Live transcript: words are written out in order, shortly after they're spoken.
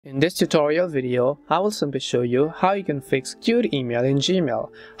In this tutorial video, I will simply show you how you can fix queued email in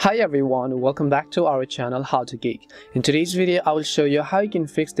Gmail. Hi everyone, welcome back to our channel How to Geek. In today's video, I will show you how you can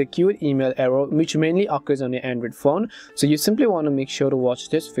fix the queued email error which mainly occurs on your Android phone. So you simply want to make sure to watch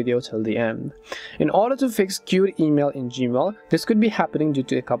this video till the end. In order to fix queued email in Gmail, this could be happening due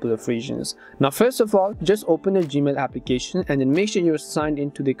to a couple of reasons. Now first of all, just open the Gmail application and then make sure you're signed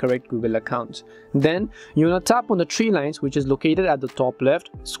into the correct Google account. Then you want to tap on the three lines which is located at the top left.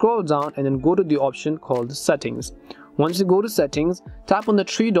 Scroll down and then go to the option called settings. Once you go to settings, tap on the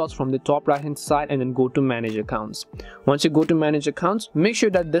three dots from the top right hand side and then go to manage accounts. Once you go to manage accounts, make sure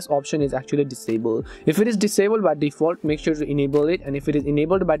that this option is actually disabled. If it is disabled by default, make sure to enable it, and if it is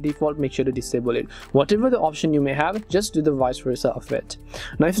enabled by default, make sure to disable it. Whatever the option you may have, just do the vice versa of it.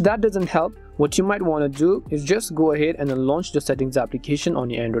 Now if that doesn't help, what you might want to do is just go ahead and then launch the settings application on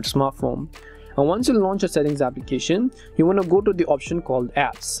your Android smartphone. And once you launch the settings application, you want to go to the option called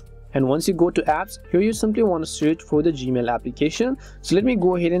apps. And once you go to apps, here you simply want to search for the Gmail application. So let me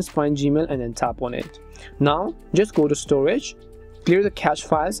go ahead and find Gmail and then tap on it. Now just go to storage, clear the cache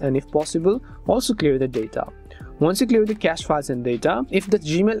files, and if possible also clear the data. Once you clear the cache files and data, if the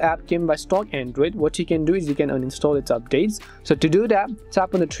Gmail app came by stock Android, what you can do is you can uninstall its updates. So to do that,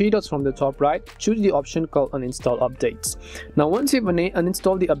 tap on the three dots from the top right, choose the option called uninstall updates. Now once you've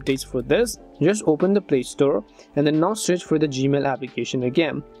uninstalled the updates for this, just open the Play Store and then now search for the Gmail application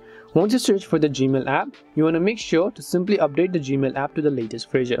again. Once you search for the Gmail app, you want to make sure to simply update the Gmail app to the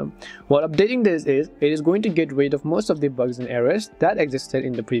latest version. While updating this it is going to get rid of most of the bugs and errors that existed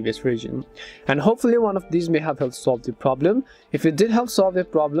in the previous version. And hopefully one of these may have helped solve the problem. If it did help solve the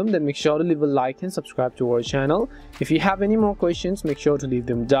problem, then make sure to leave a like and subscribe to our channel. If you have any more questions, make sure to leave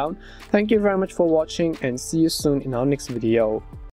them down. Thank you very much for watching and see you soon in our next video.